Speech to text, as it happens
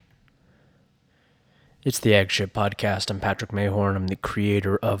It's the Ag Ship Podcast. I'm Patrick Mayhorn. I'm the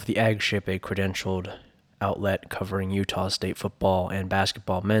creator of the Ag Ship, a credentialed outlet covering Utah State football and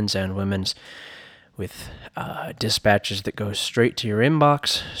basketball, men's and women's, with dispatches that go straight to your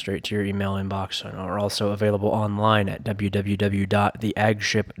inbox, straight to your email inbox, and are also available online at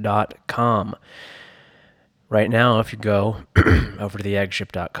www.theagship.com. Right now, if you go over to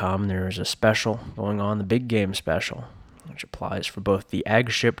theagship.com, there is a special going on, the Big Game Special, which applies for both the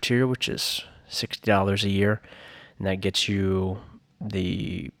Ag Ship tier, which is $60 a year, and that gets you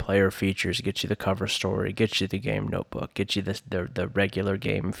the player features, gets you the cover story, gets you the game notebook, gets you the regular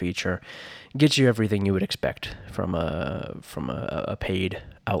game feature, gets you everything you would expect from a paid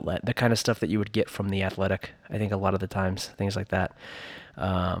outlet, the kind of stuff that you would get from The Athletic. I think a lot of the times, things like that.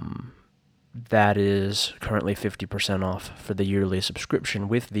 That is currently 50% off for the yearly subscription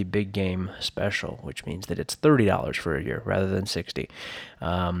with the Big Game Special, which means that it's $30 for a year rather than $60.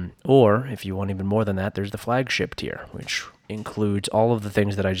 Or if you want even more than that, there's the flagship tier, which includes all of the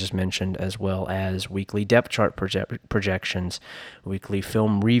things that I just mentioned, as well as weekly depth chart projections, weekly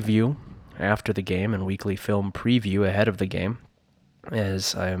film review after the game, and weekly film preview ahead of the game.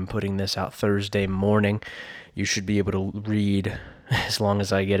 As I am putting this out Thursday morning, you should be able to read, as long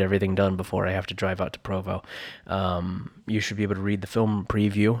as I get everything done before I have to drive out to Provo, you should be able to read the film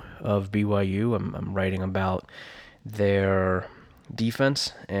preview of BYU. I'm writing about their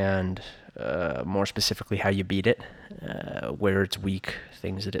defense and more specifically how you beat it, where it's weak,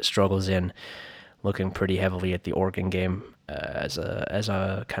 things that it struggles in, looking pretty heavily at the Oregon game as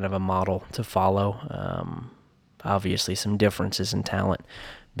a kind of a model to follow. Obviously some differences in talent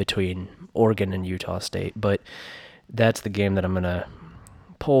between Oregon and Utah State, but that's the game that I'm going to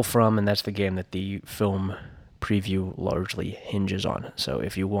pull from, and that's the game that the film preview largely hinges on. So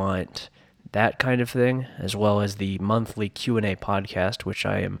if you want that kind of thing, as well as the monthly Q&A podcast, which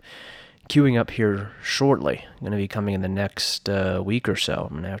I am queuing up here shortly, going to be coming in the next week or so.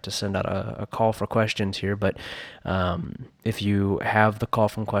 I'm going to have to send out a call for questions here, but if you have the call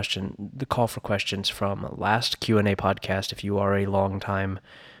for questions from last Q&A podcast, if you are a longtime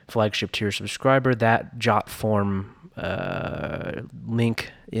flagship tier subscriber, that jot form link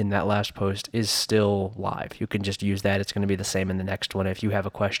in that last post is still live. You can just use that. It's going to be the same in the next one. If you have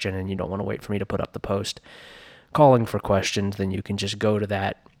a question and you don't want to wait for me to put up the post calling for questions, then you can just go to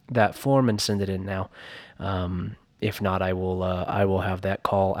that form and send it in now. If not, I will have that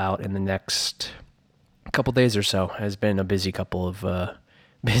call out in the next couple days or so. It's been a busy couple of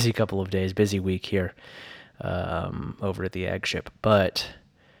days, busy week here over at the Ag Ship. But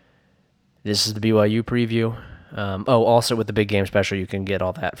this is the BYU preview. Also with the Big Game Special, you can get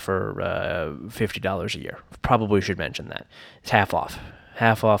all that for $50 a year. Probably should mention that. It's half off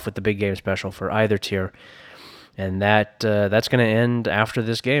with the Big Game Special for either tier. And that's going to end after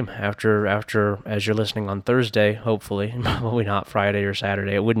this game. After as you're listening on Thursday, hopefully, probably not Friday or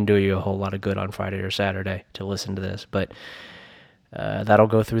Saturday. It wouldn't do you a whole lot of good on Friday or Saturday to listen to this, but that'll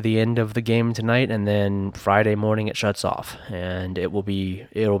go through the end of the game tonight, and then Friday morning it shuts off, and it'll be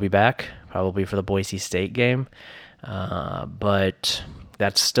back probably for the Boise State game, but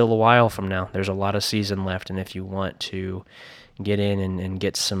that's still a while from now. There's a lot of season left, and if you want to get in and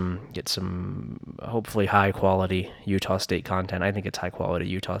get some hopefully high quality Utah State content, I think it's high quality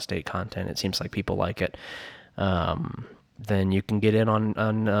Utah State content. It seems like people like it. Then you can get in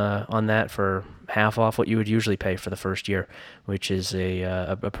on that for half off what you would usually pay for the first year, which is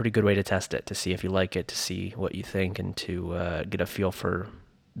a pretty good way to test it, to see if you like it, to see what you think, and to get a feel for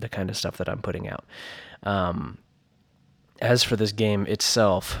the kind of stuff that I'm putting out. As for this game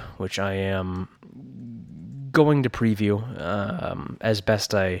itself, which I am going to preview as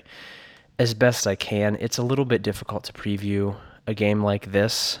best I can, it's a little bit difficult to preview a game like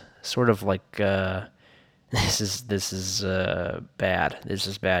this. Sort of like this is bad. This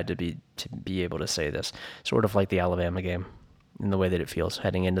is bad to be able to say this. Sort of like the Alabama game in the way that it feels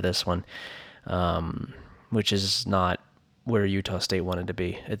heading into this one, which is not where Utah State wanted to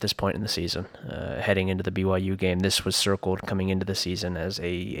be at this point in the season. Heading into the BYU game, this was circled coming into the season as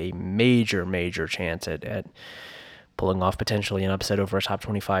a major chance at pulling off potentially an upset over a top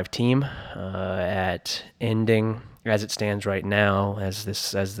 25 team, at ending, as it stands right now, as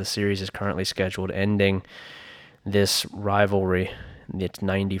the series is currently scheduled, ending this rivalry, its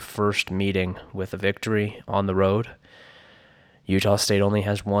 91st meeting, with a victory on the road. Utah State only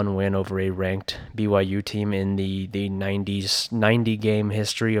has one win over a ranked BYU team in the 90 game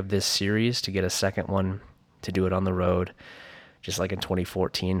history of this series. To get a second one, to do it on the road, just like in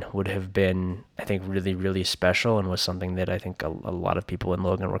 2014, would have been, I think, really, really special, and was something that I think a lot of people in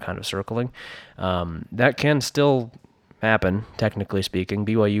Logan were kind of circling. That can still happen, technically speaking.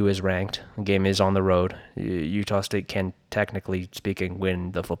 BYU is ranked. The game is on the road. Utah State can, technically speaking,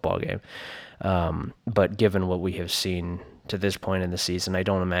 win the football game. But given what we have seen to this point in the season, I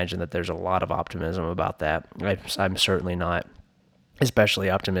don't imagine that there's a lot of optimism about that. I'm certainly not especially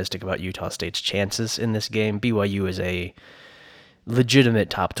optimistic about Utah State's chances in this game. BYU is a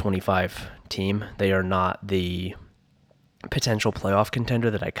legitimate top 25 team. They are not the potential playoff contender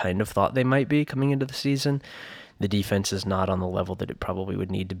that I kind of thought they might be coming into the season. The defense is not on the level that it probably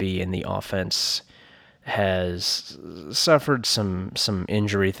would need to be, and the offense has suffered some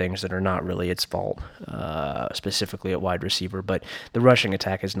injury things that are not really its fault, specifically at wide receiver. But the rushing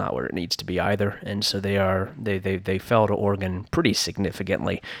attack is not where it needs to be either, and so they fell to Oregon pretty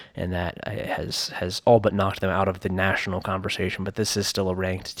significantly, and that has all but knocked them out of the national conversation. But this is still a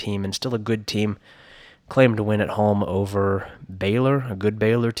ranked team and still a good team. Claimed to win at home over Baylor, a good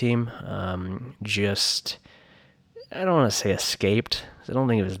Baylor team. I don't want to say escaped. I don't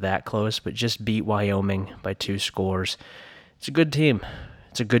think it was that close, but just beat Wyoming by 2 scores. It's a good team.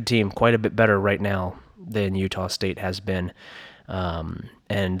 It's a good team, quite a bit better right now than Utah State has been.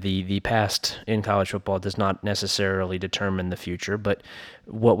 And the past in college football does not necessarily determine the future, but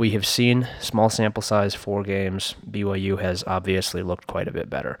what we have seen, small sample size, 4 games, BYU has obviously looked quite a bit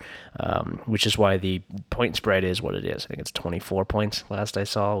better, which is why the point spread is what it is. I think it's 24 points last I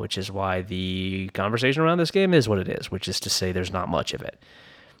saw, which is why the conversation around this game is what it is, which is to say there's not much of it.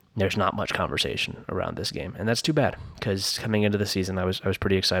 There's not much conversation around this game, and that's too bad, because coming into the season, I was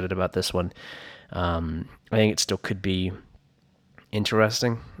pretty excited about this one. I think it still could be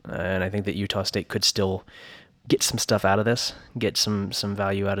interesting, and I think that Utah State could still get some stuff out of this, get some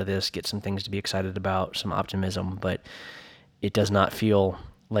value out of this, get some things to be excited about, some optimism, but it does not feel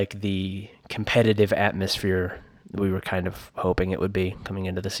like the competitive atmosphere we were kind of hoping it would be coming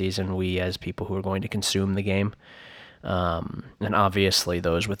into the season, we as people who are going to consume the game. And obviously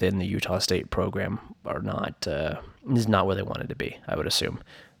those within the Utah State program are not, is not where they wanted to be, I would assume.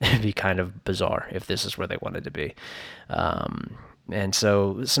 It'd be kind of bizarre if this is where they wanted to be. And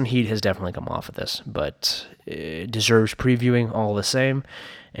so some heat has definitely come off of this, but it deserves previewing all the same.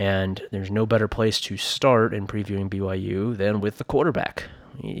 And there's no better place to start in previewing BYU than with the quarterback.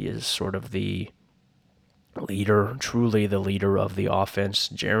 He is sort of the leader, truly the leader of the offense,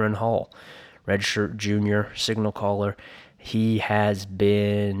 Jaren Hall, redshirt junior, signal caller. He has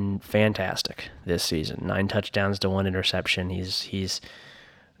been fantastic this season. 9 touchdowns to 1 interception. He's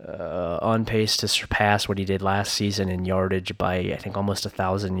on pace to surpass what he did last season in yardage by, I think, almost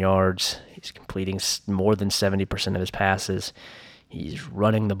 1,000 yards. He's completing more than 70% of his passes. He's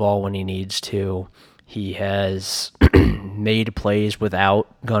running the ball when he needs to. He has made plays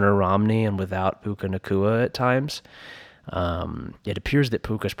without Gunnar Romney and without Puka Nacua at times. It appears that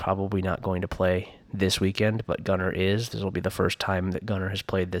Puka's probably not going to play this weekend, but Gunnar is. This will be the first time that Gunnar has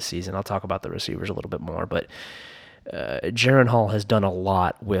played this season. I'll talk about the receivers a little bit more, but Jaren Hall has done a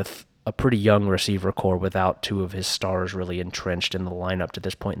lot with a pretty young receiver core without 2 of his stars really entrenched in the lineup to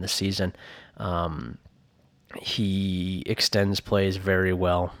this point in the season. He extends plays very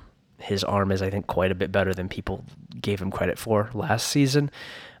well. His arm is, I think, quite a bit better than people gave him credit for last season.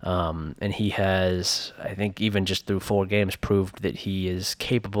 And he has, I think, even just through 4 games, proved that he is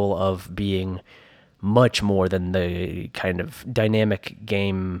capable of being much more than the kind of dynamic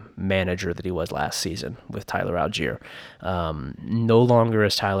game manager that he was last season with Tyler Algier. No longer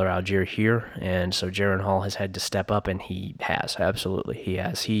is Tyler Algier here, and so Jaren Hall has had to step up, and he has, absolutely, he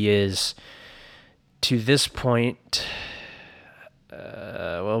has. He is, to this point,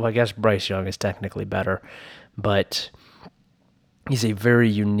 well, I guess Bryce Young is technically better, but he's a very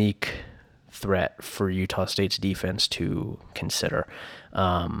unique threat for Utah State's defense to consider.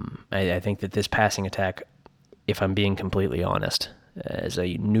 I think that this passing attack, if I'm being completely honest, as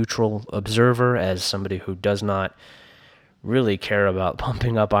a neutral observer, as somebody who does not really care about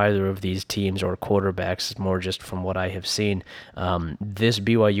pumping up either of these teams or quarterbacks, more just from what I have seen, this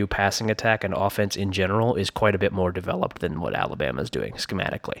BYU passing attack and offense in general is quite a bit more developed than what Alabama's doing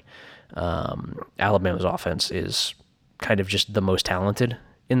schematically. Alabama's offense is kind of just the most talented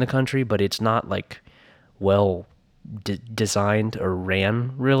in the country, but it's not like well designed or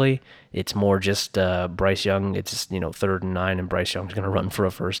ran, really. It's more just Bryce Young, it's 3rd and 9 and Bryce Young's going to run for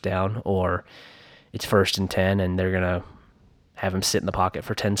a first down, or it's 1st and 10 and they're going to have him sit in the pocket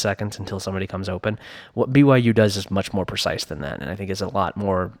for 10 seconds until somebody comes open. What BYU does is much more precise than that, and I think is a lot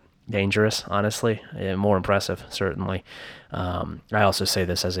more dangerous, honestly, and more impressive, certainly. I also say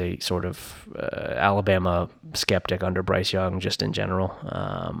this as a sort of Alabama skeptic under Bryce Young, just in general.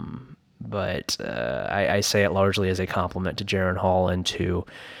 But I say it largely as a compliment to Jaren Hall and to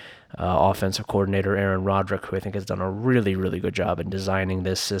offensive coordinator Aaron Roderick, who I think has done a really, really good job in designing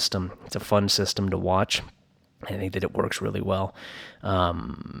this system. It's a fun system to watch. I think that it works really well.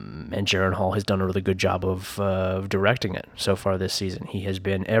 And Jaron Hall has done a really good job of directing it so far this season. He has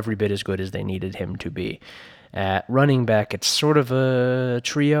been every bit as good as they needed him to be. At running back, it's sort of a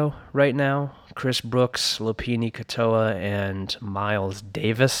trio right now. Chris Brooks, Lopini Katoa, and Miles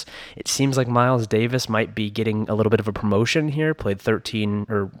Davis. It seems like Miles Davis might be getting a little bit of a promotion here. Played 13,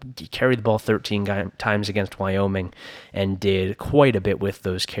 or carried the ball 13 times against Wyoming and did quite a bit with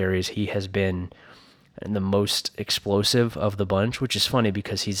those carries. He has been the most explosive of the bunch, which is funny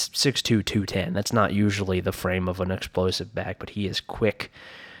because he's 6'2", 210. That's not usually the frame of an explosive back, but he is quick.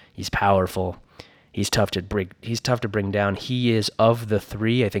 He's powerful. He's tough to bring down. He is, of the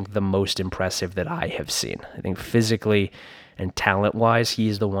three, I think the most impressive that I have seen. I think physically and talent-wise, he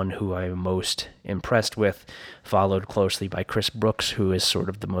is the one who I'm most impressed with, followed closely by Chris Brooks, who is sort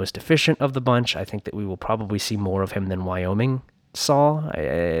of the most efficient of the bunch. I think that we will probably see more of him than Wyoming saw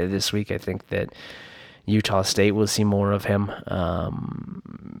this week. I think that Utah State will see more of him.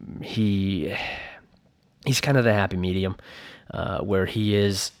 He's kind of the happy medium, where he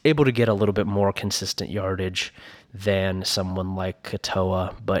is able to get a little bit more consistent yardage than someone like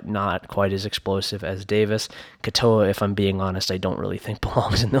Katoa, but not quite as explosive as Davis. Katoa, if I'm being honest, I don't really think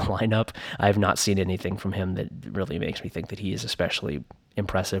belongs in the lineup. I have not seen anything from him that really makes me think that he is especially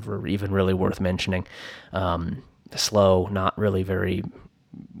impressive or even really worth mentioning. Slow, not really very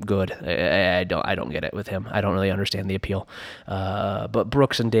good. I don't get it with him. I don't really understand the appeal. But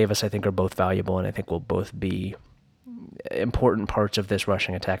Brooks and Davis, I think, are both valuable, and I think will both be important parts of this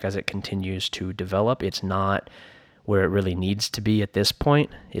rushing attack as it continues to develop. It's not where it really needs to be at this point.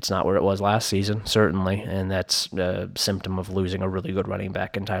 It's not where it was last season, certainly, and that's a symptom of losing a really good running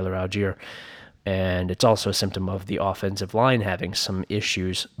back in Tyler Algier. And it's also a symptom of the offensive line having some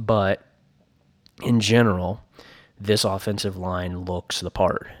issues, but in general, this offensive line looks the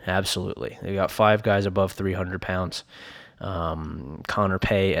part. Absolutely. They got 5 guys above 300 pounds. Connor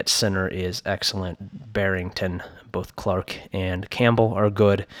Pay at center is excellent. Barrington, both Clark and Campbell are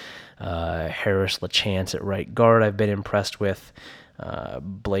good. Harris LaChance at right guard I've been impressed with.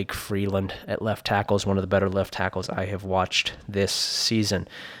 Blake Freeland at left tackle is one of the better left tackles I have watched this season.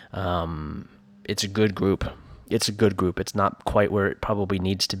 It's a good group. It's not quite where it probably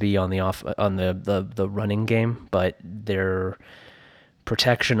needs to be on the running game, but their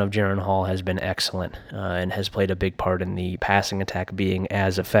protection of Jaron Hall has been excellent and has played a big part in the passing attack being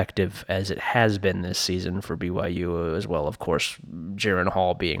as effective as it has been this season for BYU as well. Of course, Jaron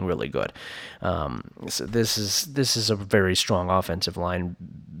Hall being really good. So this is a very strong offensive line.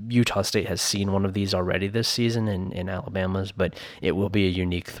 Utah State has seen one of these already this season in Alabama's, but it will be a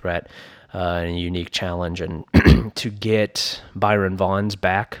unique threat. And a unique challenge, and to get Byron Vaughns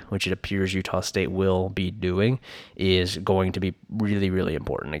back, which it appears Utah State will be doing, is going to be really, really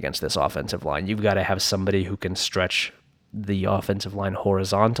important against this offensive line. You've got to have somebody who can stretch the offensive line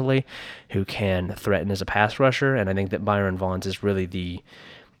horizontally, who can threaten as a pass rusher, and I think that Byron Vaughns is really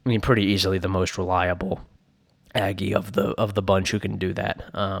pretty easily the most reliable Aggie of the bunch who can do that.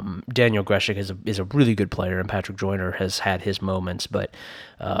 Daniel Greshik is a really good player, and Patrick Joyner has had his moments, but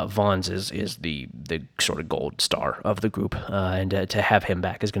Vaughns is the sort of gold star of the group, and to have him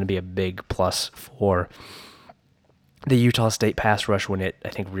back is going to be a big plus for the Utah State pass rush when it, I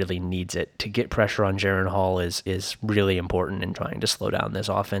think, really needs it. To get pressure on Jaron Hall is really important in trying to slow down this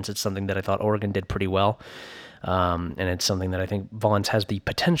offense. It's something that I thought Oregon did pretty well, and it's something that I think Vaughns has the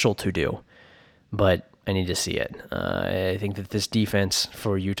potential to do, but I need to see it. I think that this defense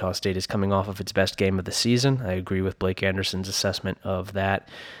for Utah State is coming off of its best game of the season. I agree with Blake Anderson's assessment of that.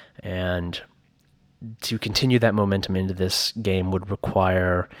 And to continue that momentum into this game would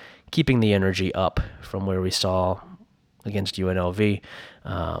require keeping the energy up from where we saw against UNLV,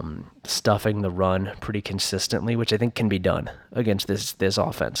 stuffing the run pretty consistently, which I think can be done against this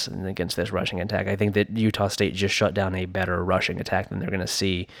offense and against this rushing attack. I think that Utah State just shut down a better rushing attack than they're going to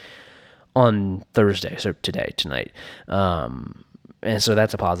see on Thursday, so tonight. And so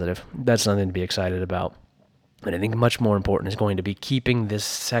that's a positive. That's something to be excited about. And I think much more important is going to be keeping this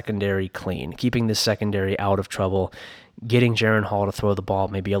secondary clean, keeping this secondary out of trouble, getting Jaron Hall to throw the ball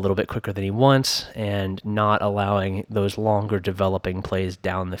maybe a little bit quicker than he wants, and not allowing those longer developing plays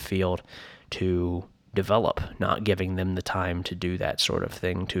down the field to develop, not giving them the time to do that sort of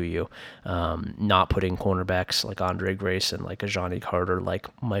thing to you, not putting cornerbacks like Andre Grayson, like Ajani Carter, like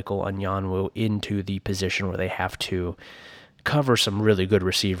Michael Anyanwu into the position where they have to cover some really good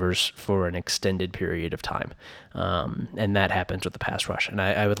receivers for an extended period of time. And that happens with the pass rush. And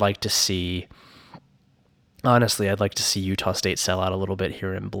I would like to see Honestly, I'd like to see Utah State sell out a little bit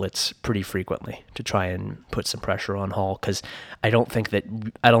here and blitz pretty frequently to try and put some pressure on Hall, because I don't think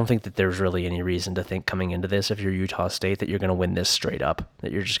that there's really any reason to think coming into this, if you're Utah State, that you're going to win this straight up,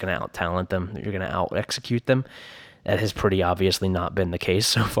 that you're just going to out talent them, that you're going to out execute them. That has pretty obviously not been the case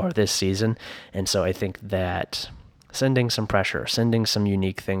so far this season, and so I think that sending some pressure, sending some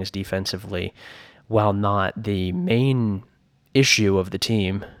unique things defensively, while not the main issue of the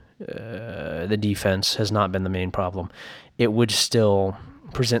team, the defense has not been the main problem. It would still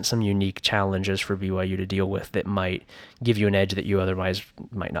present some unique challenges for BYU to deal with that might give you an edge that you otherwise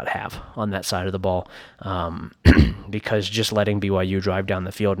might not have on that side of the ball. Because just letting BYU drive down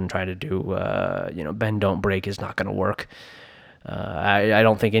the field and try to do, bend, don't break is not going to work. I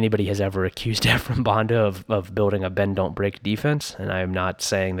don't think anybody has ever accused Efrain Banda of building a bend, don't break defense, and I'm not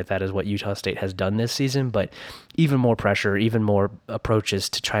saying that is what Utah State has done this season, but even more pressure, even more approaches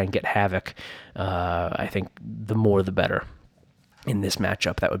to try and get havoc, I think the more the better in this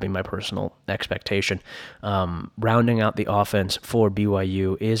matchup. That would be my personal expectation. Rounding out the offense for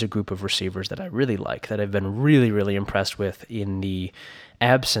BYU is a group of receivers that I really like, that I've been really, really impressed with in the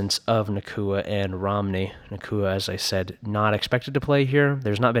absence of Nakua and Romney. Nakua, as I said, not expected to play here.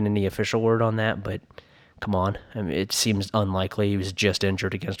 There's not been any official word on that, but come on. I mean, it seems unlikely. He was just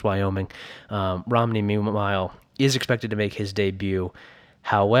injured against Wyoming. Romney, meanwhile, is expected to make his debut.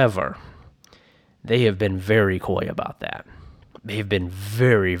 However, they have been very coy about that. They've been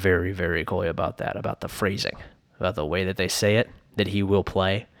very, very, very coy about that, about the phrasing, about the way that they say it, that he will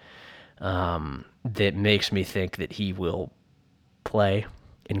play. That makes me think that he will play,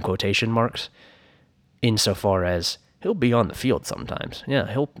 in quotation marks, insofar as he'll be on the field sometimes.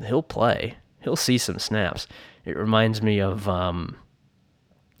 Yeah, he'll play. He'll see some snaps. It reminds me of, who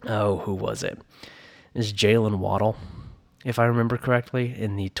was it? Is Jalen Waddle, if I remember correctly,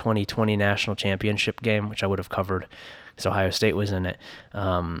 in the 2020 national championship game, which I would have covered because Ohio State was in it.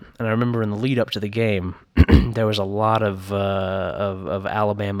 And I remember in the lead up to the game, there was a lot of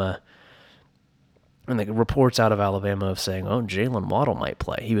Alabama, and the reports out of Alabama of saying, "Oh, Jalen Waddle might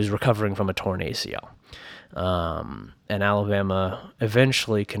play." He was recovering from a torn ACL. And Alabama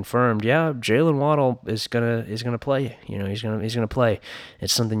eventually confirmed, yeah, Jalen Waddle is gonna play. He's gonna play.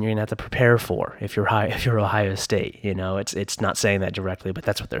 It's something you're gonna have to prepare for if you're Ohio State. It's not saying that directly, but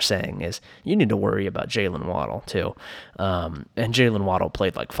that's what they're saying is you need to worry about Jalen Waddle too. And Jalen Waddle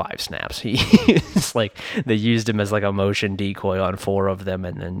played like 5 snaps. It's like they used him as like a motion decoy on 4 of them,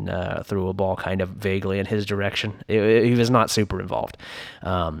 and then threw a ball kind of vaguely in his direction. He was not super involved,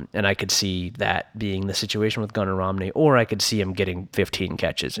 and I could see that being the situation with Gunnar Romney. Or I could see him getting 15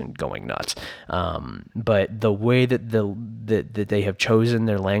 catches and going nuts. But the way that that they have chosen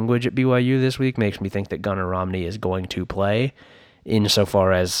their language at BYU this week makes me think that Gunnar Romney is going to play,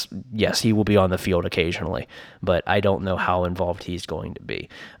 insofar as, yes, he will be on the field occasionally, but I don't know how involved he's going to be.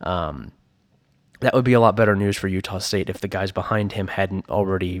 That would be a lot better news for Utah State if the guys behind him hadn't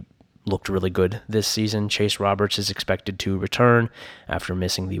already looked really good this season. Chase Roberts is expected to return after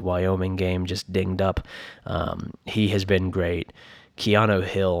missing the Wyoming game, just dinged up. He has been great. Keanu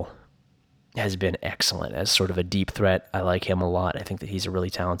Hill has been excellent as sort of a deep threat. I like him a lot. I think that he's a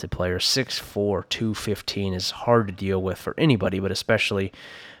really talented player. 6'4", 215 is hard to deal with for anybody, but especially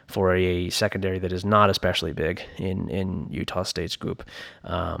for a secondary that is not especially big in Utah State's group.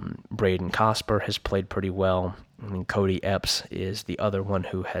 Braden Cosper has played pretty well. I mean, Cody Epps is the other one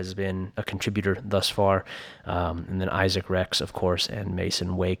who has been a contributor thus far. And then Isaac Rex, of course, and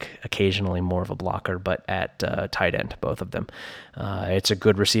Mason Wake, occasionally more of a blocker, but at tight end, both of them. It's a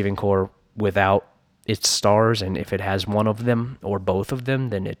good receiving core without its stars, and if it has one of them or both of them,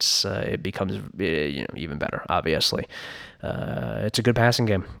 then it becomes even better, obviously. It's a good passing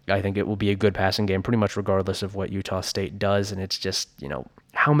game. I think it will be a good passing game pretty much regardless of what Utah State does, and it's just,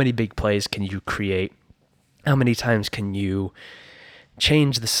 how many big plays can you create? How many times can you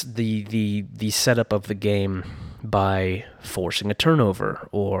change the setup of the game by forcing a turnover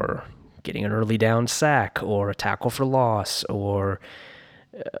or getting an early down sack or a tackle for loss or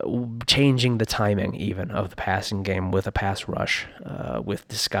changing the timing even of the passing game with a pass rush, with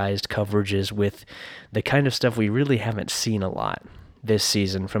disguised coverages, with the kind of stuff we really haven't seen a lot this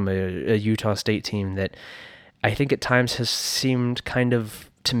season from a Utah State team that I think at times has seemed kind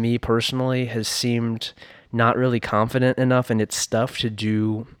of, to me personally, has seemed not really confident enough in its stuff to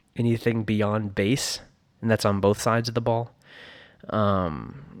do anything beyond base, and that's on both sides of the ball.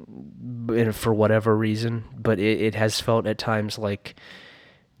 For whatever reason, but it has felt at times like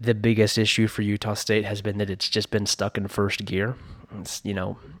the biggest issue for Utah State has been that it's just been stuck in first gear.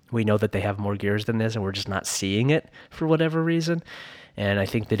 We know that they have more gears than this, and we're just not seeing it for whatever reason. And I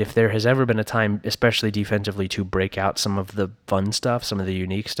think that if there has ever been a time, especially defensively, to break out some of the fun stuff, some of the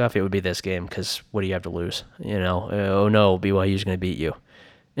unique stuff, it would be this game, because what do you have to lose? Oh no, BYU's going to beat you.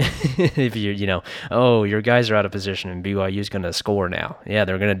 If your guys are out of position and BYU's going to score now. Yeah,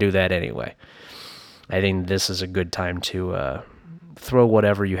 they're going to do that anyway. I think this is a good time to throw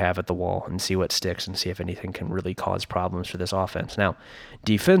whatever you have at the wall and see what sticks and see if anything can really cause problems for this offense. Now,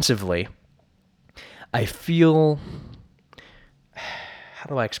 defensively, I feel... How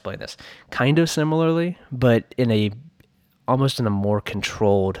do I explain this? Kind of similarly, but almost in a more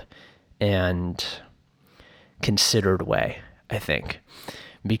controlled and considered way, I think.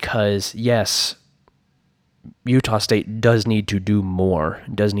 Because, yes, Utah State does need to do more,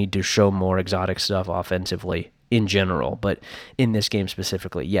 does need to show more exotic stuff offensively in general, but in this game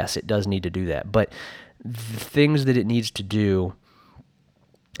specifically, yes, it does need to do that. But the things that it needs to do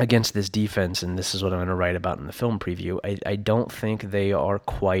against this defense, and this is what I'm going to write about in the film preview, I don't think they are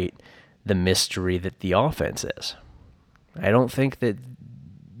quite the mystery that the offense is. I don't think that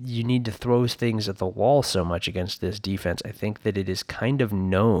you need to throw things at the wall so much against this defense. I think that it is kind of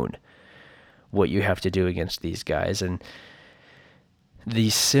known what you have to do against these guys, and the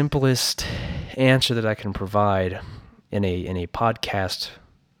simplest answer that I can provide in a podcast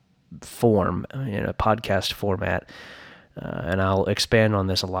form, in a podcast format, and I'll expand on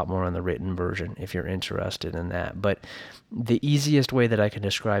this a lot more on the written version if you're interested in that. But the easiest way that I can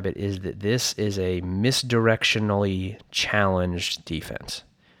describe it is that this is a misdirectionally challenged defense.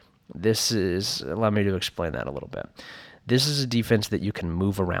 Allow me to explain that a little bit. This is a defense that you can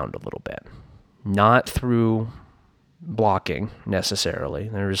move around a little bit. Not through blocking necessarily,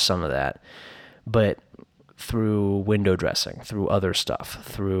 there is some of that, but through window dressing, through other stuff,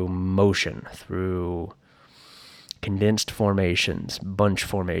 through motion, through condensed formations, bunch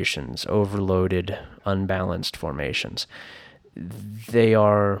formations, overloaded, unbalanced formations. They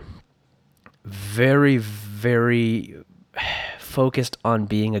are very, very focused on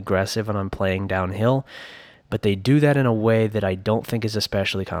being aggressive and on playing downhill, but they do that in a way that I don't think is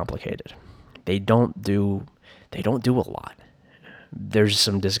especially complicated. They don't do a lot. There's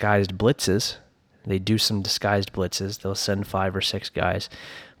some disguised blitzes. They do some disguised blitzes. They'll send 5 or 6 guys,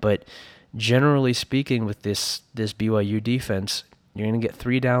 but generally speaking, with this BYU defense, you're going to get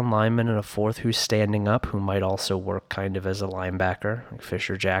 3 down linemen and a 4th who's standing up, who might also work kind of as a linebacker, like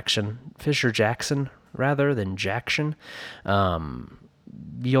Fisher Jackson rather than Jackson.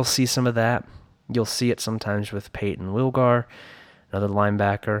 You'll see some of that. You'll see it sometimes with Peyton Wilgar, another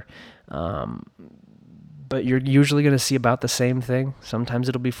linebacker. But you're usually going to see about the same thing. Sometimes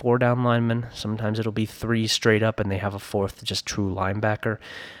it'll be 4 down linemen. Sometimes it'll be 3 straight up, and they have a 4th just true linebacker.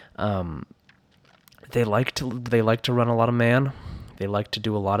 They like to run a lot of man. They like to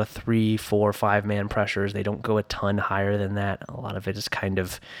do a lot of 3, 4, 5-man pressures. They don't go a ton higher than that. A lot of it is kind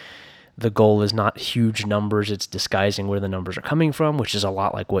of, the goal is not huge numbers. It's disguising where the numbers are coming from, which is a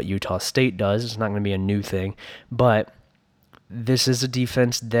lot like what Utah State does. It's not going to be a new thing, but this is a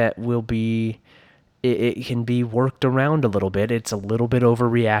defense that will be, it can be worked around a little bit. It's a little bit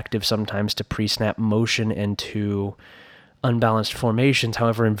overreactive sometimes to pre-snap motion and to unbalanced formations,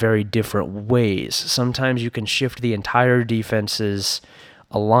 however, in very different ways. Sometimes you can shift the entire defense's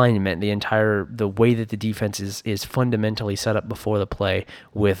alignment, the way that the defense is fundamentally set up before the play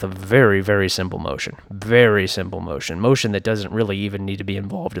with a very, very simple motion. Very simple motion that doesn't really even need to be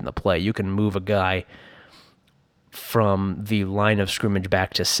involved in the play. You can move a guy from the line of scrimmage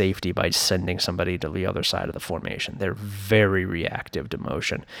back to safety by sending somebody to the other side of the formation. They're very reactive to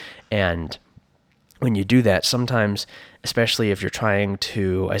motion. And when you do that, sometimes, especially if you're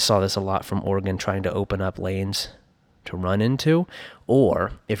I saw this a lot from Oregon, trying to open up lanes to run into,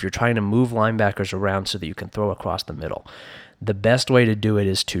 or if you're trying to move linebackers around so that you can throw across the middle, the best way to do it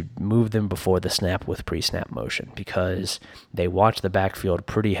is to move them before the snap with pre-snap motion, because they watch the backfield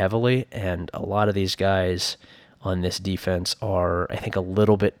pretty heavily, and a lot of these guys on this defense are, I think, a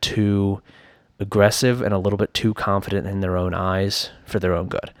little bit too aggressive and a little bit too confident in their own eyes for their own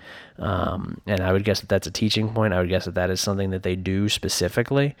good. And I would guess that that's a teaching point. I would guess that that is something that they do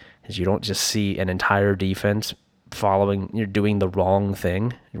specifically, because you don't just see an entire defense you're doing the wrong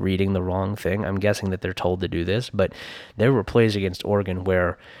thing, reading the wrong thing. I'm guessing that they're told to do this, but there were plays against Oregon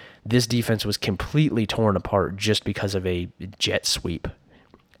where this defense was completely torn apart just because of a jet sweep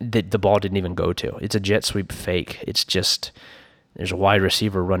that the ball didn't even go to. It's a jet sweep fake. It's just, there's a wide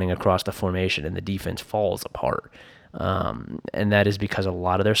receiver running across the formation and the defense falls apart. And that is because a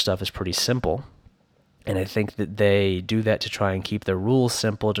lot of their stuff is pretty simple. And I think that they do that to try and keep their rules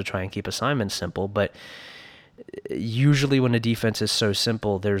simple, to try and keep assignments simple. But Usually when a defense is so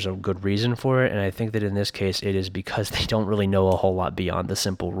simple, there's a good reason for it, and I think that in this case it is because they don't really know a whole lot beyond the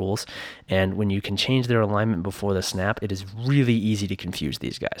simple rules. And when you can change their alignment before the snap, it is really easy to confuse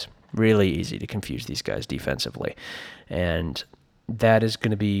these guys. Really easy to confuse these guys defensively. And that is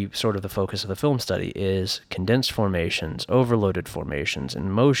going to be sort of the focus of the film study, is condensed formations, overloaded formations,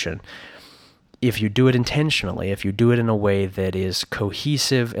 and motion. If you do it intentionally, if you do it in a way that is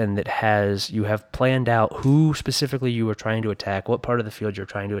cohesive and that you have planned out who specifically you are trying to attack, what part of the field you're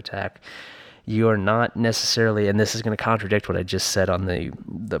trying to attack, you are not necessarily, and this is going to contradict what I just said on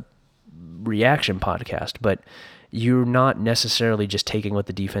the reaction podcast, but you're not necessarily just taking what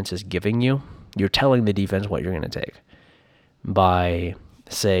the defense is giving you. You're telling the defense what you're going to take by,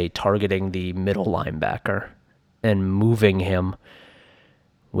 say, targeting the middle linebacker and moving him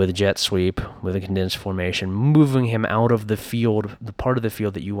with a jet sweep, with a condensed formation, moving him out of the field, the part of the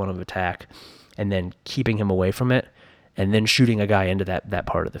field that you want to attack, and then keeping him away from it, and then shooting a guy into that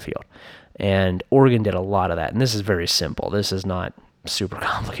part of the field. And Oregon did a lot of that, and this is very simple. This is not super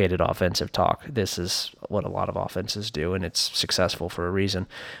complicated offensive talk. This is what a lot of offenses do, and it's successful for a reason.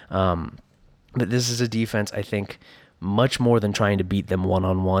 But this is a defense, I think, much more than trying to beat them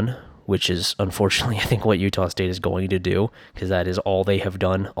one-on-one, which is unfortunately, I think, what Utah State is going to do, because that is all they have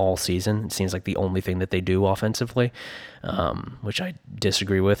done all season. It seems like the only thing that they do offensively, which I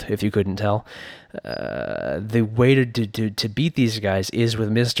disagree with, if you couldn't tell. The way to beat these guys is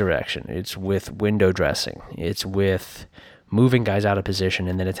with misdirection. It's with window dressing. It's with moving guys out of position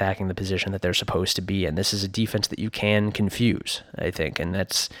and then attacking the position that they're supposed to be in. This is a defense that you can confuse, I think, and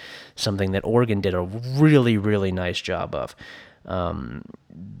that's something that Oregon did a really, really nice job of.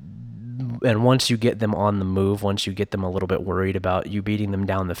 And once you get them on the move, once you get them a little bit worried about you beating them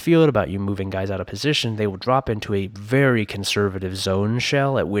down the field, about you moving guys out of position, they will drop into a very conservative zone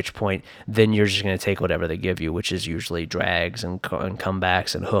shell, at which point then you're just going to take whatever they give you, which is usually drags and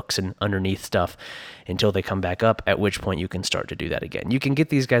comebacks and hooks and underneath stuff until they come back up, at which point you can start to do that again. You can get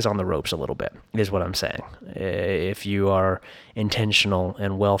these guys on the ropes a little bit, is what I'm saying. If you are intentional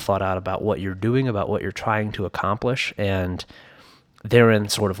and well thought out about what you're doing, about what you're trying to accomplish, and therein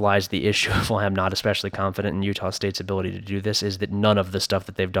sort of lies the issue of why I'm not especially confident in Utah State's ability to do this, is that none of the stuff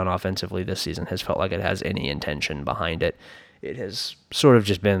that they've done offensively this season has felt like it has any intention behind it. It has sort of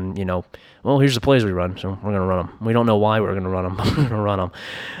just been, well, here's the plays we run, so we're going to run them. We don't know why we're going to run them, but we're going to run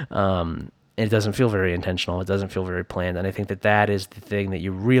them. It doesn't feel very intentional. It doesn't feel very planned. And I think that is the thing that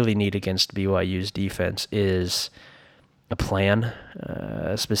you really need against BYU's defense, is a plan,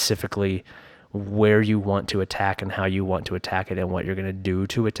 specifically where you want to attack and how you want to attack it and what you're going to do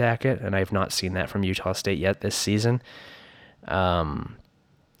to attack it. And I've not seen that from Utah State yet this season. I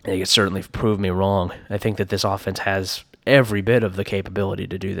think it certainly proved me wrong. I think that this offense has every bit of the capability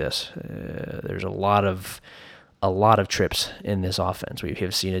to do this. There's a lot of trips in this offense. We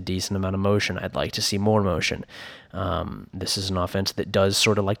have seen a decent amount of motion. I'd like to see more motion. This is an offense that does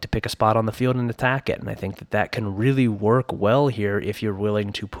sort of like to pick a spot on the field and attack it, and I think that can really work well here if you're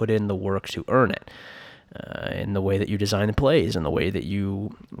willing to put in the work to earn it, in the way that you design the plays, in the way that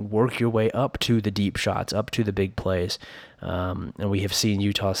you work your way up to the deep shots, up to the big plays. And we have seen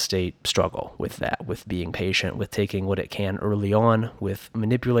Utah State struggle with that, with being patient, with taking what it can early on, with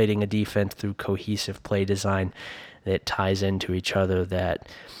manipulating a defense through cohesive play design that ties into each other, that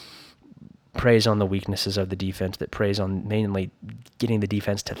preys on the weaknesses of the defense, that preys on mainly getting the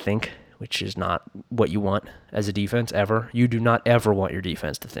defense to think, which is not what you want as a defense ever. You do not ever want your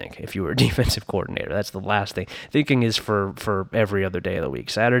defense to think if you were a defensive coordinator. That's the last thing. Thinking is for every other day of the week.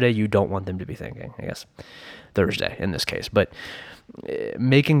 Saturday, you don't want them to be thinking, I guess. Thursday in this case. But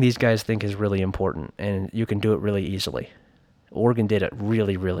making these guys think is really important, and you can do it really easily. Oregon did it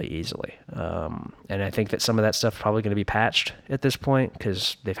really, really easily. And I think that some of that stuff is probably going to be patched at this point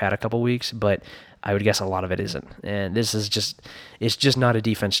because they've had a couple weeks, but I would guess a lot of it isn't. And this is it's just not a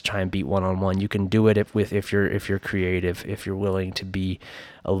defense to try and beat one-on-one. You can do it if you're creative, if you're willing to be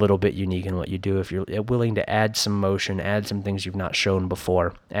a little bit unique in what you do, if you're willing to add some motion, add some things you've not shown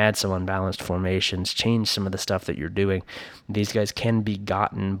before, add some unbalanced formations, change some of the stuff that you're doing. These guys can be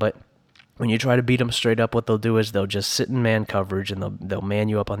gotten, but when you try to beat them straight up, what they'll do is they'll just sit in man coverage and they'll man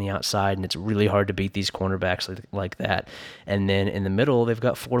you up on the outside, and it's really hard to beat these cornerbacks like that. And then in the middle, they've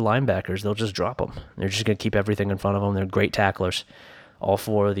got 4 linebackers. They'll just drop them. They're just going to keep everything in front of them. They're great tacklers. All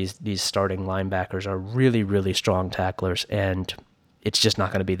 4 of these starting linebackers are really, really strong tacklers, and it's just not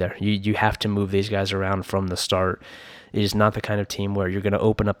going to be there. You have to move these guys around from the start. It is not the kind of team where you're going to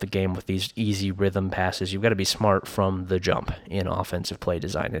open up the game with these easy rhythm passes. You've got to be smart from the jump in offensive play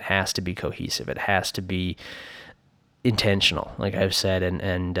design. It has to be cohesive. It has to be intentional, like I've said,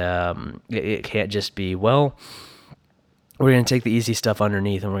 and it can't just be, well, we're going to take the easy stuff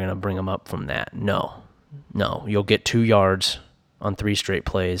underneath and we're going to bring them up from that. No, you'll get 2 yards on 3 straight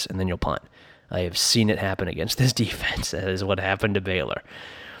plays and then you'll punt. I have seen it happen against this defense. That is what happened to Baylor.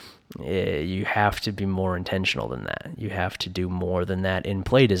 You have to be more intentional than that. You have to do more than that in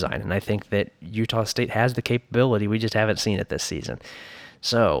play design. And I think that Utah State has the capability. We just haven't seen it this season.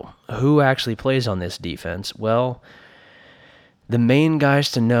 So who actually plays on this defense? Well, the main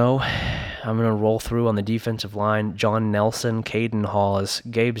guys to know, I'm going to roll through on the defensive line: John Nelson, Caden Hawes,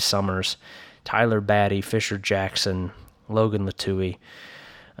 Gabe Summers, Tyler Batty, Fisher Jackson, Logan Latui,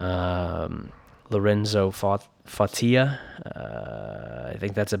 Lorenzo Fatia. I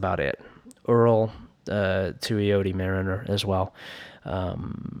think that's about it. Earl Tuioti Mariner as well.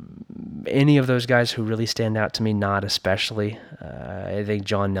 Any of those guys who really stand out to me, not especially. I think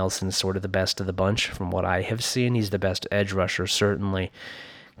John Nelson's sort of the best of the bunch from what I have seen. He's the best edge rusher, certainly.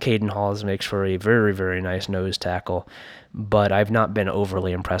 Caden Hawes makes for a very, very nice nose tackle, but I've not been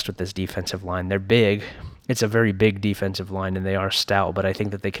overly impressed with this defensive line. They're big. It's a very big defensive line, and they are stout, but I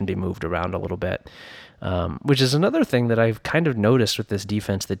think that they can be moved around a little bit, which is another thing that I've kind of noticed with this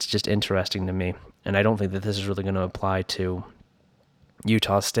defense that's just interesting to me, and I don't think that this is really going to apply to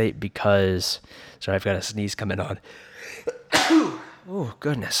Utah State because, sorry, I've got a sneeze coming on. Oh,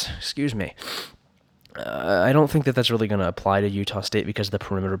 goodness. Excuse me. I don't think that that's really going to apply to Utah State because the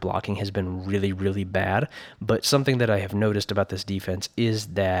perimeter blocking has been really, really bad. But something that I have noticed about this defense is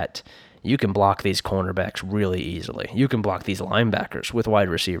that you can block these cornerbacks really easily. You can block these linebackers with wide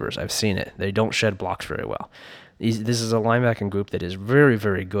receivers. I've seen it. They don't shed blocks very well. This is a linebacking group that is very,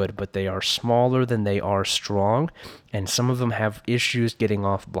 very good, but they are smaller than they are strong, and some of them have issues getting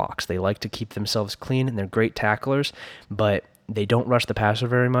off blocks. They like to keep themselves clean, and they're great tacklers, but they don't rush the passer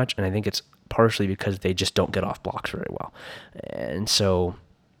very much, and I think it's partially because they just don't get off blocks very well. And so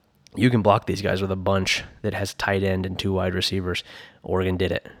you can block these guys with a bunch that has a tight end and 2 wide receivers. Oregon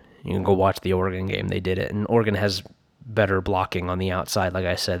did it. You can go watch the Oregon game. They did it. And Oregon has better blocking on the outside, like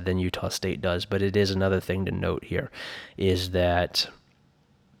I said, than Utah State does. But it is another thing to note here is that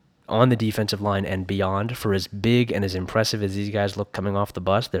on the defensive line and beyond, for as big and as impressive as these guys look coming off the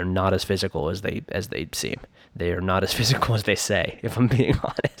bus, they're not as physical as they seem. They are not as physical as they say, if I'm being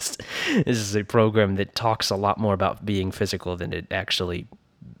honest. This is a program that talks a lot more about being physical than it actually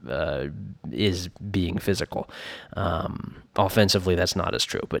is being physical. Offensively, that's not as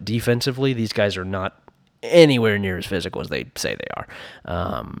true. But defensively, these guys are not anywhere near as physical as they say they are.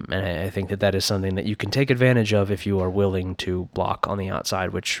 And I think that is something that you can take advantage of if you are willing to block on the outside,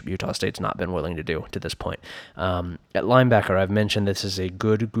 which Utah State's not been willing to do to this point. At linebacker, I've mentioned this is a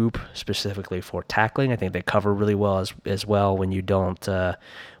good group specifically for tackling. I think they cover really well as well when you don't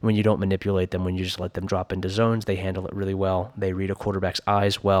manipulate them, when you just let them drop into zones. They handle it really well. They read a quarterback's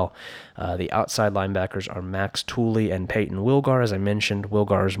eyes well. The outside linebackers are Max Tooley and Peyton Wilgar. As I mentioned,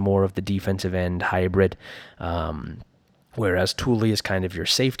 Wilgar is more of the defensive end hybrid, whereas Tooley is kind of your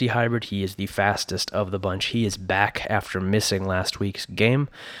safety hybrid. He is the fastest of the bunch. He is back after missing last week's game.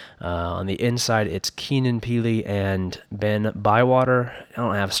 On the inside, it's Keenan Peely and Ben Bywater. I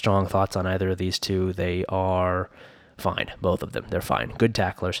don't have strong thoughts on either of these two. They are fine, both of them. They're fine. Good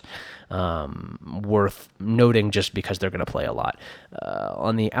tacklers. Worth noting just because they're going to play a lot.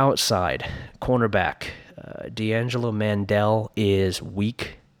 On the outside, cornerback, D'Angelo Mandel is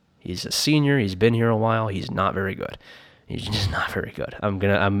weak. He's a senior. He's been here a while. He's not very good. He's just not very good.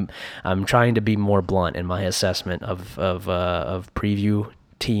 I'm trying to be more blunt in my assessment of preview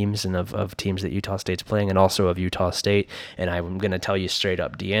teams and of teams that Utah State's playing, and also of Utah State. And I'm going to tell you straight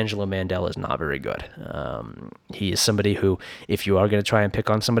up, D'Angelo Mandel is not very good. He is somebody who, if you are going to try and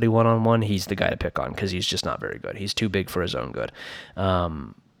pick on somebody one-on-one, he's the guy to pick on because he's just not very good. He's too big for his own good.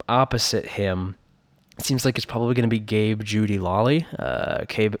 Opposite him, it seems like it's probably going to be Gabe Judy Lawley.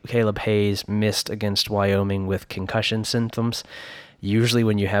 Caleb Hayes missed against Wyoming with concussion symptoms. Usually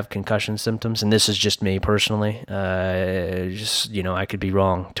when you have concussion symptoms, and this is just me personally, I could be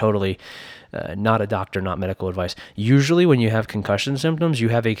wrong, totally, not a doctor, not medical advice. Usually when you have concussion symptoms, you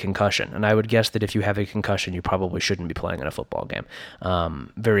have a concussion, and I would guess that if you have a concussion, you probably shouldn't be playing in a football game.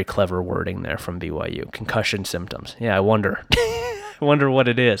 Very clever wording there from BYU. Concussion symptoms. Yeah, I wonder. I wonder what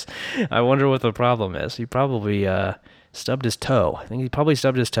it is. I wonder what the problem is. He probably stubbed his toe. I think he probably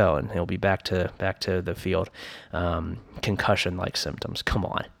stubbed his toe, and he'll be back to the field. Concussion-like symptoms. Come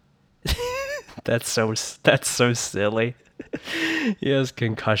on, that's so silly. He has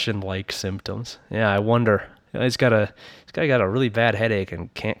concussion-like symptoms. Yeah, I wonder. This guy got a really bad headache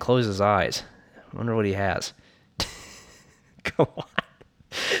and can't close his eyes. I wonder what he has. Come on,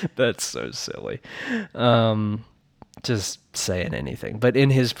 that's so silly. just saying anything. But in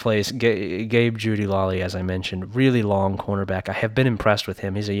his place, Gabe Jeudy-Lally, as I mentioned, really long cornerback. I have been impressed with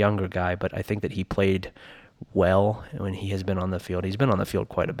him. He's a younger guy, but I think that he played well when he has been on the field. He's been on the field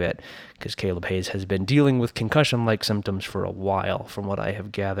quite a bit because Caleb Hayes has been dealing with concussion-like symptoms for a while, from what I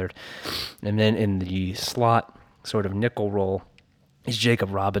have gathered. And then in the slot, sort of nickel role, is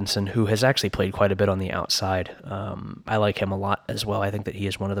Jacob Robinson, who has actually played quite a bit on the outside. I like him a lot as well. I think that he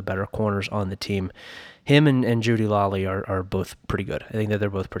is one of the better corners on the team. Him and Jeudy-Lally are both pretty good. I think that they're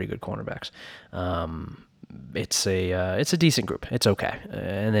both pretty good cornerbacks. It's a decent group. It's okay.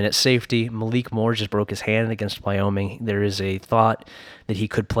 And then at safety, Malik Moore just broke his hand against Wyoming. There is a thought that he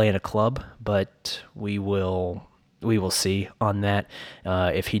could play in a club, but we will see on that.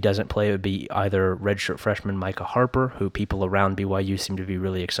 If he doesn't play, it would be either redshirt freshman Micah Harper, who people around BYU seem to be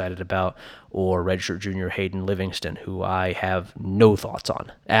really excited about, or redshirt junior Hayden Livingston, who I have no thoughts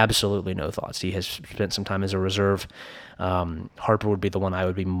on. Absolutely no thoughts. He has spent some time as a reserve. Harper would be the one I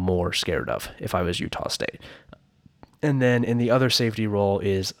would be more scared of if I was Utah State. And then in the other safety role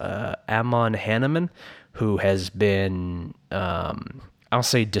is Amon Hanneman, who has been... I'll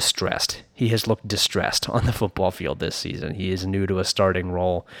say distressed. He has looked distressed on the football field this season. He is new to a starting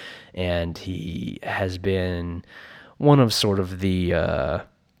role, and he has been one of sort of the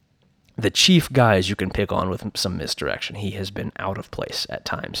chief guys you can pick on with some misdirection. He has been out of place at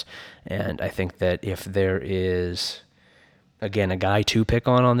times, and I think that if there is, again, a guy to pick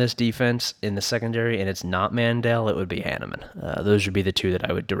on this defense in the secondary, and it's not Mandel, it would be Hanneman. Those would be the two that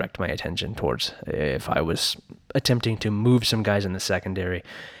I would direct my attention towards if I was attempting to move some guys in the secondary.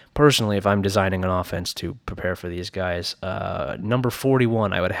 Personally, if I'm designing an offense to prepare for these guys, number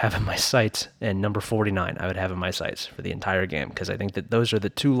 41 I would have in my sights, and number 49 I would have in my sights for the entire game, because I think that those are the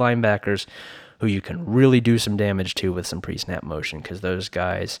two linebackers who you can really do some damage to with some pre-snap motion, because those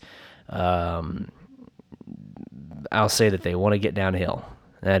guys... I'll say that they want to get downhill.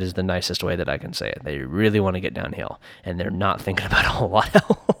 That is the nicest way that I can say it. They really want to get downhill, and they're not thinking about a whole lot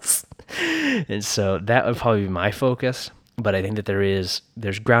else. And so that would probably be my focus, but I think that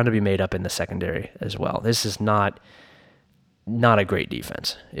there's ground to be made up in the secondary as well. This is not a great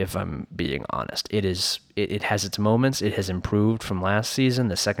defense, if I'm being honest. It has its moments. It has improved from last season.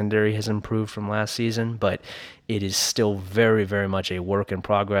 The secondary has improved from last season, but it is still very, very much a work in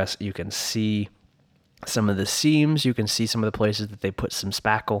progress. You can see some of the seams. You can see some of the places that they put some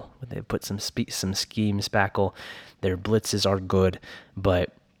spackle. They put some scheme spackle. Their blitzes are good,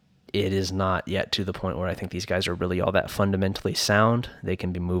 but it is not yet to the point where I think these guys are really all that fundamentally sound. They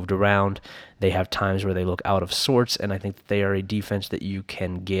can be moved around. They have times where they look out of sorts, and I think that they are a defense that you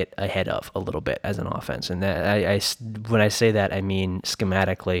can get ahead of a little bit as an offense. And that when I say that, I mean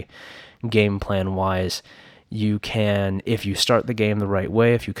schematically, game plan wise. You can, if you start the game the right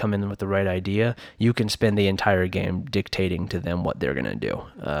way, if you come in with the right idea, you can spend the entire game dictating to them what they're going to do.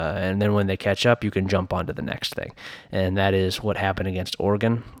 And then when they catch up, you can jump on to the next thing. And that is what happened against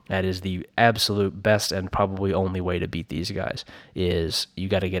Oregon. That is the absolute best and probably only way to beat these guys, is you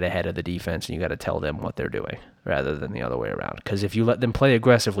got to get ahead of the defense and you got to tell them what they're doing rather than the other way around. Because if you let them play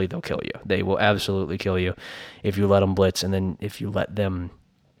aggressively, they'll kill you. They will absolutely kill you if you let them blitz. And then if you let them,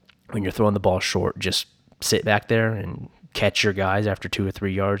 when you're throwing the ball short, just sit back there and catch your guys after 2 or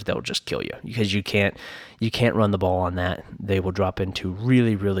 3 yards, they'll just kill you, because you can't run the ball on that. They will drop into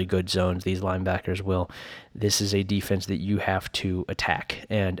really, really good zones. These linebackers will. This is a defense that you have to attack,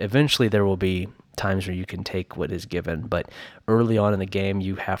 and eventually there will be times where you can take what is given, but early on in the game,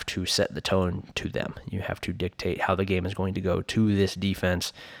 you have to set the tone to them. You have to dictate how the game is going to go to this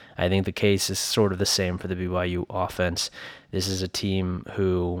defense. I think the case is sort of the same for the BYU offense. This is a team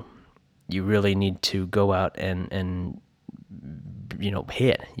who you really need to go out and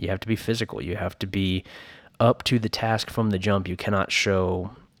hit. You have to be physical. You have to be up to the task from the jump. You cannot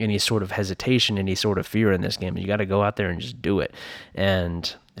show any sort of hesitation, any sort of fear in this game. You got to go out there and just do it.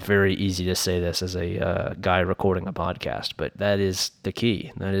 And it's very easy to say this as a guy recording a podcast, but that is the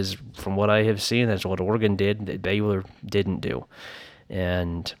key. That is, from what I have seen, that's what Oregon did that Baylor didn't do.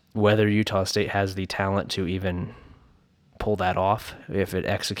 And whether Utah State has the talent to even pull that off, if it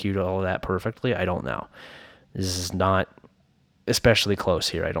executed all of that perfectly, I don't know. This is not especially close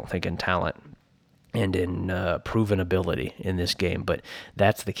here, I don't think, in talent and in proven ability in this game, but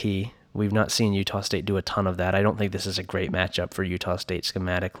that's the key. We've not seen Utah State do a ton of that. I don't think this is a great matchup for Utah State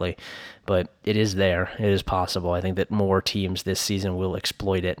schematically, but it is there. It is possible. I think that more teams this season will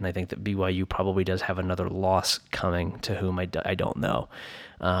exploit it, and I think that BYU probably does have another loss coming, to whom I don't know.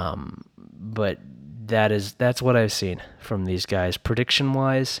 But that's what I've seen from these guys.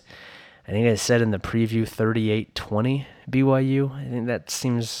 Prediction-wise, I think I said in the preview 38-20 BYU. I think that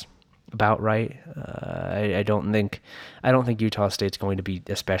seems about right. I don't think Utah State's going to be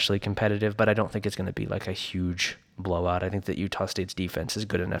especially competitive, but I don't think it's going to be like a huge blowout. I think that Utah State's defense is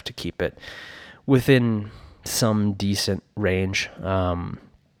good enough to keep it within some decent range.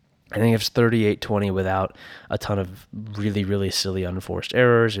 I think if it's 38-20 without a ton of really, really silly unforced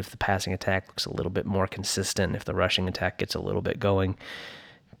errors, if the passing attack looks a little bit more consistent, if the rushing attack gets a little bit going,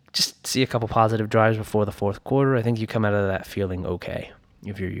 just see a couple positive drives before the fourth quarter, I think you come out of that feeling okay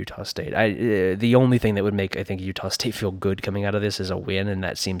if you're Utah State. The only thing that would make, I think, Utah State feel good coming out of this is a win, and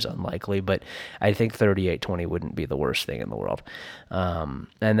that seems unlikely, but I think 38-20 wouldn't be the worst thing in the world. And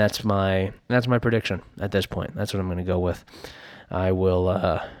that's my prediction at this point. That's what I'm going to go with. I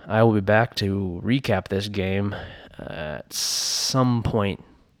will be back to recap this game at some point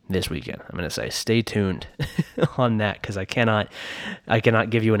this weekend. I'm going to say stay tuned on that, because I cannot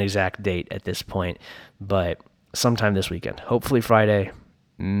give you an exact date at this point, but sometime this weekend, hopefully Friday,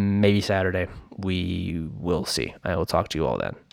 maybe Saturday, we will see. I will talk to you all then.